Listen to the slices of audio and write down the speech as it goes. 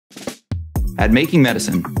At Making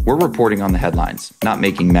Medicine, we're reporting on the headlines, not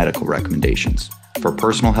making medical recommendations. For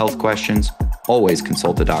personal health questions, always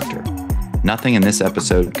consult a doctor. Nothing in this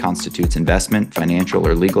episode constitutes investment, financial,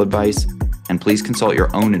 or legal advice, and please consult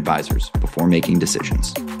your own advisors before making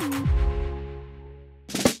decisions.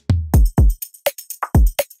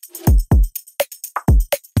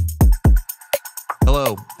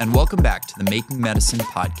 Hello, and welcome back to the Making Medicine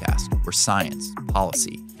podcast, where science,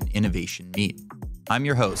 policy, and innovation meet. I'm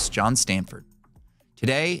your host, John Stanford.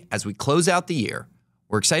 Today, as we close out the year,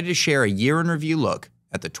 we're excited to share a year-in-review look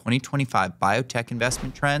at the 2025 biotech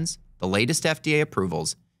investment trends, the latest FDA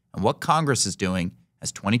approvals, and what Congress is doing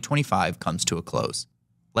as 2025 comes to a close.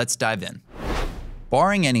 Let's dive in.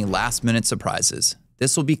 Barring any last-minute surprises,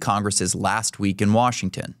 this will be Congress's last week in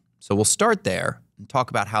Washington, so we'll start there and talk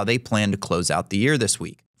about how they plan to close out the year this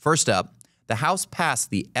week. First up, the House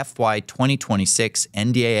passed the FY2026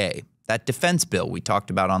 NDAA, that defense bill we talked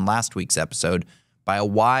about on last week's episode, by a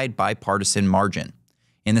wide bipartisan margin.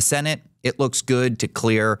 In the Senate, it looks good to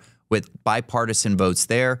clear with bipartisan votes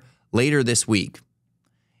there later this week.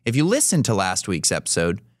 If you listened to last week's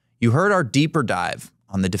episode, you heard our deeper dive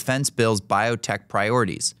on the defense bill's biotech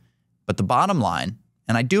priorities. But the bottom line,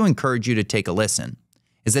 and I do encourage you to take a listen,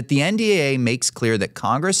 is that the NDAA makes clear that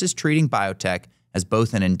Congress is treating biotech as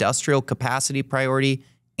both an industrial capacity priority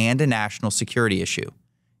and a national security issue.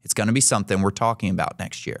 It's going to be something we're talking about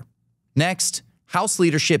next year. Next, House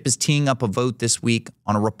leadership is teeing up a vote this week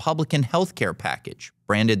on a Republican healthcare package,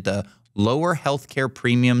 branded the Lower Healthcare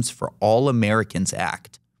Premiums for All Americans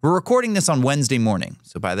Act. We're recording this on Wednesday morning,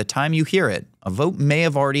 so by the time you hear it, a vote may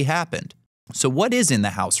have already happened. So what is in the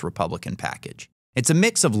House Republican package? It's a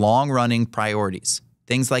mix of long-running priorities,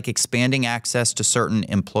 things like expanding access to certain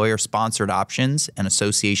employer-sponsored options and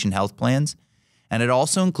association health plans, and it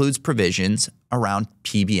also includes provisions around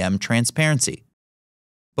PBM transparency.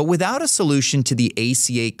 But without a solution to the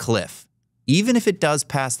ACA cliff, even if it does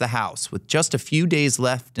pass the House with just a few days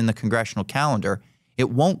left in the congressional calendar, it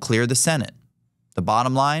won't clear the Senate. The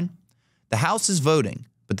bottom line? The House is voting,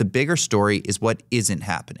 but the bigger story is what isn't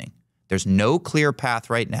happening. There's no clear path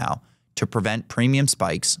right now to prevent premium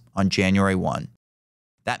spikes on January 1.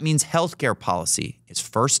 That means healthcare policy is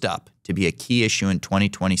first up to be a key issue in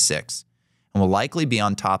 2026 and will likely be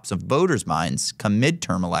on tops of voters' minds come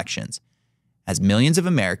midterm elections, as millions of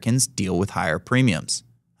Americans deal with higher premiums.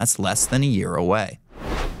 That's less than a year away.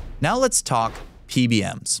 Now let's talk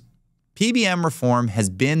PBMs. PBM reform has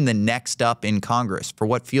been the next up in Congress for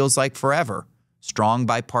what feels like forever. Strong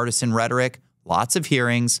bipartisan rhetoric, lots of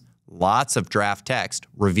hearings, lots of draft text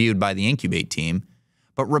reviewed by the Incubate team,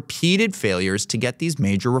 but repeated failures to get these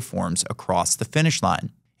major reforms across the finish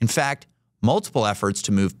line. In fact, multiple efforts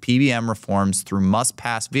to move PBM reforms through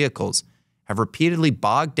must-pass vehicles have repeatedly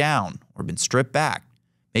bogged down or been stripped back,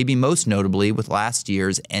 maybe most notably with last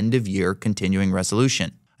year's end-of-year continuing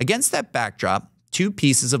resolution. Against that backdrop, two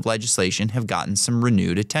pieces of legislation have gotten some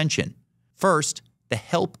renewed attention. First, the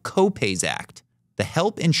Help Copays Act. The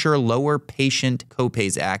Help Ensure Lower Patient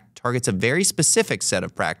Copays Act targets a very specific set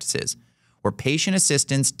of practices where patient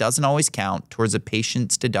assistance doesn't always count towards a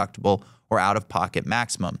patient's deductible or out-of-pocket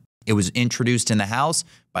maximum. It was introduced in the House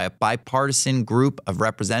by a bipartisan group of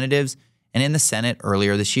representatives and in the Senate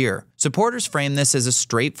earlier this year. Supporters frame this as a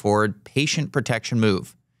straightforward patient protection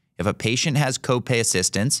move. If a patient has copay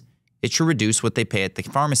assistance, it should reduce what they pay at the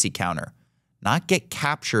pharmacy counter, not get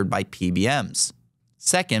captured by PBMs.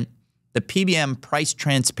 Second, the PBM Price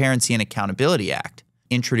Transparency and Accountability Act,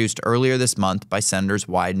 introduced earlier this month by Senators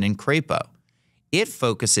Wyden and Crapo. It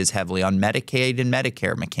focuses heavily on Medicaid and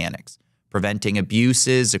Medicare mechanics, preventing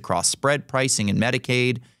abuses across spread pricing in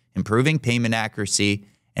Medicaid, improving payment accuracy,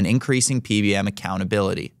 and increasing PBM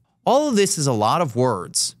accountability. All of this is a lot of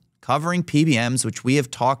words, covering PBMs, which we have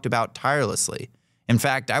talked about tirelessly. In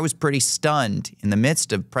fact, I was pretty stunned in the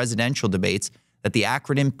midst of presidential debates that the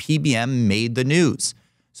acronym PBM made the news.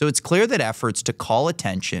 So it's clear that efforts to call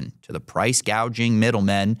attention to the price gouging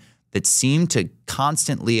middlemen that seem to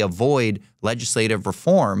constantly avoid legislative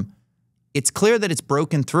reform, it's clear that it's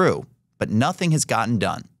broken through, but nothing has gotten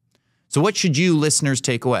done. So what should you listeners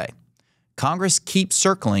take away? Congress keeps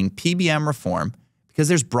circling PBM reform because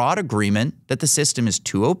there's broad agreement that the system is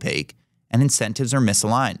too opaque and incentives are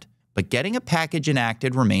misaligned. But getting a package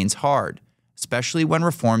enacted remains hard, especially when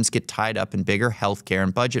reforms get tied up in bigger healthcare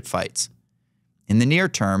and budget fights. In the near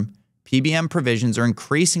term, PBM provisions are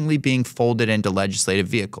increasingly being folded into legislative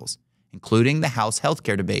vehicles, including the House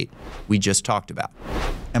healthcare debate we just talked about.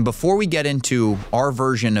 And before we get into our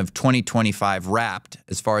version of 2025 wrapped,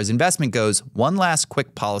 as far as investment goes, one last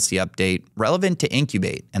quick policy update relevant to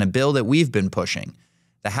Incubate and a bill that we've been pushing.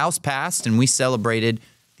 The House passed and we celebrated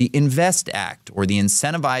The INVEST Act, or the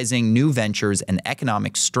Incentivizing New Ventures and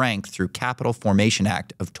Economic Strength Through Capital Formation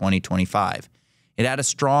Act of 2025. It had a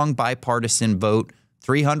strong bipartisan vote,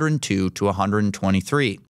 302 to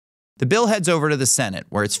 123. The bill heads over to the Senate,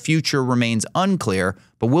 where its future remains unclear,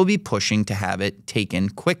 but we'll be pushing to have it taken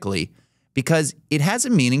quickly because it has a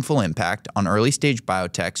meaningful impact on early-stage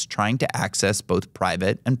biotechs trying to access both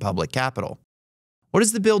private and public capital. What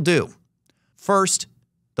does the bill do? First,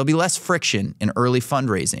 there'll be less friction in early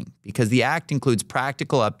fundraising because the act includes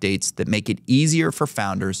practical updates that make it easier for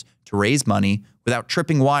founders to raise money without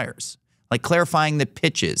tripping wires, like clarifying that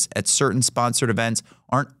pitches at certain sponsored events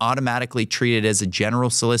aren't automatically treated as a general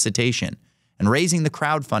solicitation, and raising the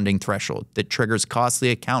crowdfunding threshold that triggers costly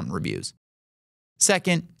accountant reviews.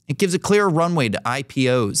 Second, it gives a clearer runway to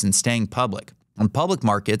IPOs and staying public. On public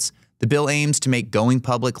markets, the bill aims to make going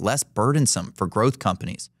public less burdensome for growth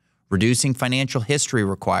companies, reducing financial history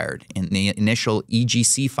required in the initial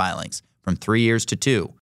EGC filings from 3 years to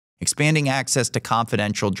 2, expanding access to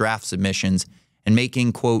confidential draft submissions, and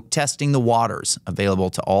making, quote, testing the waters available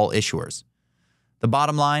to all issuers. The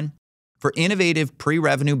bottom line, for innovative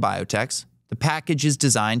pre-revenue biotechs, the package is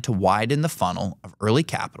designed to widen the funnel of early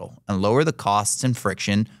capital and lower the costs and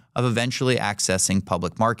friction of eventually accessing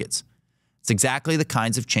public markets. It's exactly the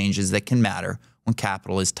kinds of changes that can matter when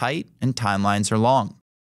capital is tight and timelines are long.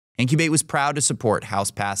 Incubate was proud to support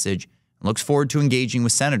House passage and looks forward to engaging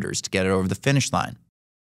with senators to get it over the finish line.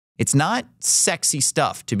 It's not sexy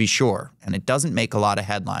stuff, to be sure, and it doesn't make a lot of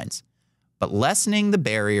headlines. But lessening the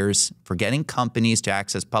barriers for getting companies to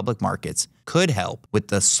access public markets could help with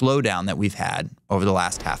the slowdown that we've had over the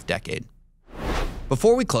last half decade.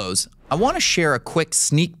 Before we close, I want to share a quick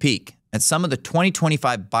sneak peek at some of the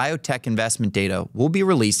 2025 biotech investment data we'll be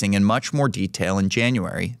releasing in much more detail in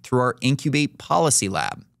January through our Incubate Policy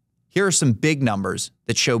Lab. Here are some big numbers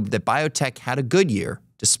that show that biotech had a good year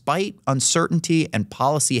despite uncertainty and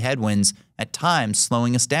policy headwinds at times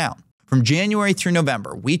slowing us down. From January through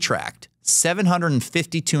November, we tracked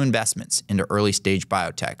 752 investments into early-stage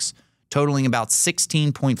biotechs, totaling about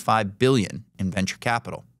 $16.5 billion in venture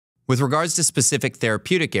capital. With regards to specific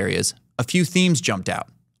therapeutic areas, a few themes jumped out.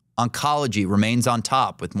 Oncology remains on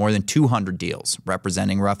top with more than 200 deals,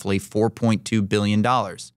 representing roughly $4.2 billion.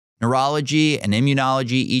 Neurology and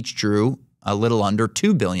immunology each drew a little under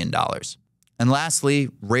 $2 billion. And lastly,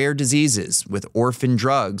 rare diseases with orphan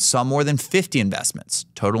drugs saw more than 50 investments,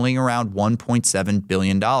 totaling around $1.7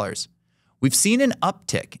 billion. We've seen an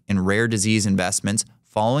uptick in rare disease investments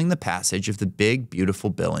following the passage of the Big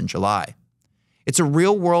Beautiful Bill in July. It's a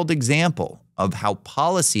real-world example of how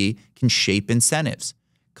policy can shape incentives.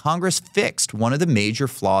 Congress fixed one of the major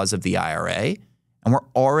flaws of the IRA, and we're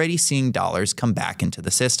already seeing dollars come back into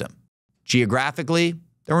the system. Geographically,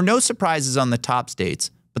 there were no surprises on the top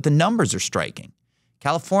states, but the numbers are striking.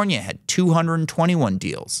 California had 221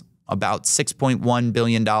 deals, about $6.1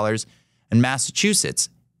 billion, and Massachusetts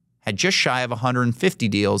had just shy of 150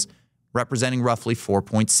 deals, representing roughly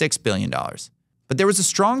 $4.6 billion. But there was a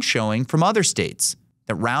strong showing from other states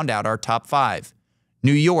that round out our top 5.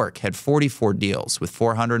 New York had 44 deals with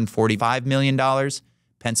 $445 million,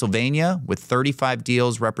 Pennsylvania with 35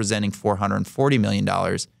 deals representing $440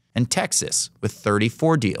 million, and Texas with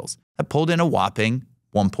 34 deals that pulled in a whopping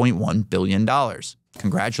 $1.1 billion.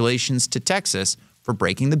 Congratulations to Texas for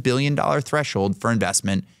breaking the billion-dollar threshold for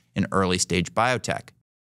investment in early-stage biotech.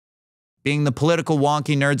 Being the political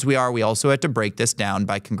wonky nerds we are, we also had to break this down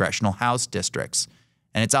by congressional House districts.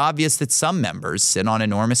 And it's obvious that some members sit on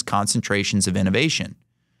enormous concentrations of innovation.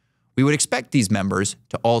 We would expect these members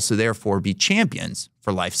to also therefore be champions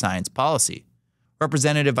for life science policy.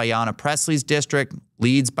 Representative Ayanna Pressley's district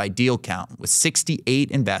leads by deal count with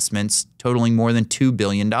 68 investments totaling more than $2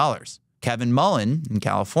 billion. Kevin Mullen in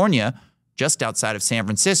California, just outside of San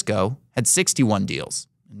Francisco, had 61 deals,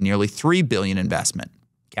 nearly $3 billion investment.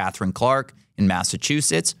 Catherine Clark in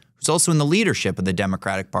Massachusetts, who's also in the leadership of the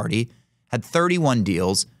Democratic Party, had 31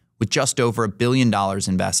 deals with just over $1 billion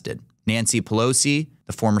invested. Nancy Pelosi,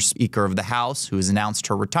 the former Speaker of the House, who has announced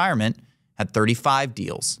her retirement, had 35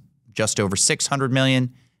 deals, just over $600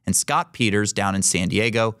 million, and Scott Peters down in San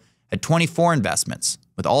Diego had 24 investments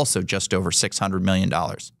with also just over $600 million.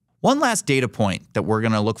 One last data point that we're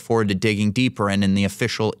going to look forward to digging deeper in the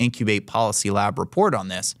official Incubate Policy Lab report on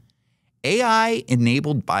this.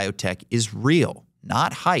 AI-enabled biotech is real,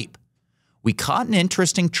 not hype. We caught an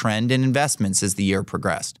interesting trend in investments as the year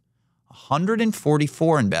progressed.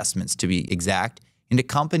 144 investments, to be exact, into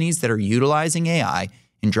companies that are utilizing AI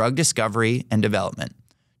in drug discovery and development,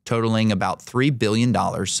 totaling about $3 billion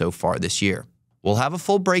so far this year. We'll have a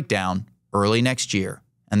full breakdown early next year,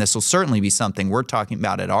 and this will certainly be something we're talking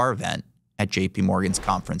about at our event at JP Morgan's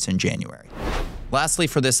conference in January. Lastly,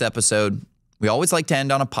 for this episode, we always like to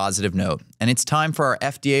end on a positive note, and it's time for our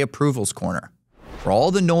FDA Approvals Corner. For all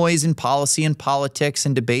the noise in policy and politics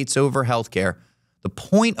and debates over healthcare, the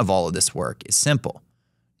point of all of this work is simple: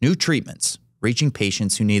 new treatments reaching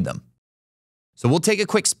patients who need them. So we'll take a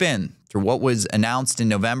quick spin through what was announced in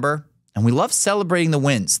November, and we love celebrating the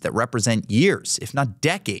wins that represent years, if not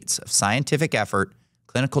decades, of scientific effort,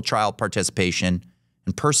 clinical trial participation,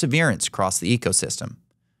 and perseverance across the ecosystem.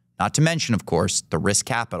 Not to mention, of course, the risk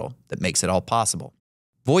capital that makes it all possible.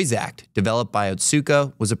 Voyxact, developed by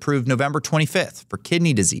Otsuka, was approved November 25th for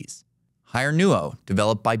kidney disease. Hyernuo,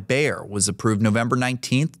 developed by Bayer, was approved November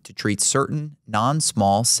 19th to treat certain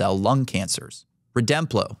non-small cell lung cancers.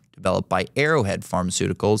 Redemplo, developed by Arrowhead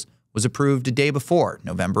Pharmaceuticals, was approved a day before,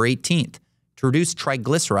 November 18th, to reduce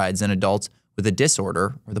triglycerides in adults with a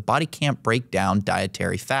disorder where the body can't break down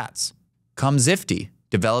dietary fats. Komzifti,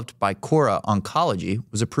 developed by Cura Oncology,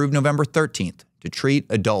 was approved November 13th to treat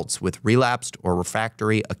adults with relapsed or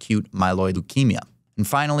refractory acute myeloid leukemia. And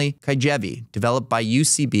finally, Kygevvi, developed by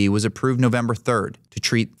UCB, was approved November 3rd to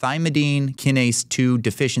treat thymidine kinase 2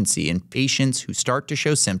 deficiency in patients who start to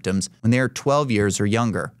show symptoms when they are 12 years or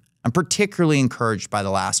younger. I'm particularly encouraged by the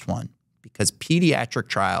last one because pediatric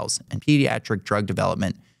trials and pediatric drug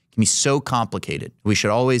development can be so complicated. We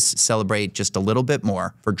should always celebrate just a little bit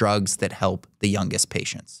more for drugs that help the youngest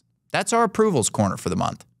patients. That's our Approvals Corner for the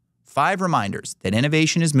month. 5 reminders that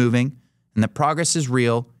innovation is moving and that progress is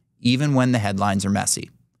real even when the headlines are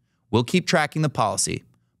messy. We'll keep tracking the policy,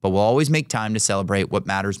 but we'll always make time to celebrate what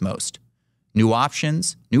matters most: new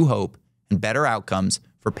options, new hope, and better outcomes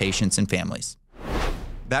for patients and families.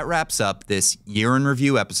 That wraps up this Year in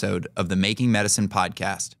Review episode of the Making Medicine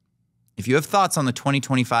podcast. If you have thoughts on the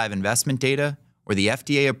 2025 investment data or the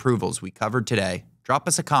FDA approvals we covered today, drop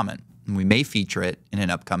us a comment and we may feature it in an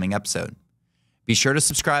upcoming episode. Be sure to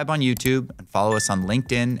subscribe on YouTube and follow us on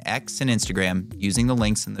LinkedIn, X, and Instagram using the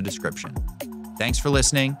links in the description. Thanks for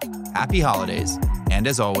listening, happy holidays, and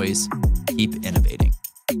as always, keep innovating.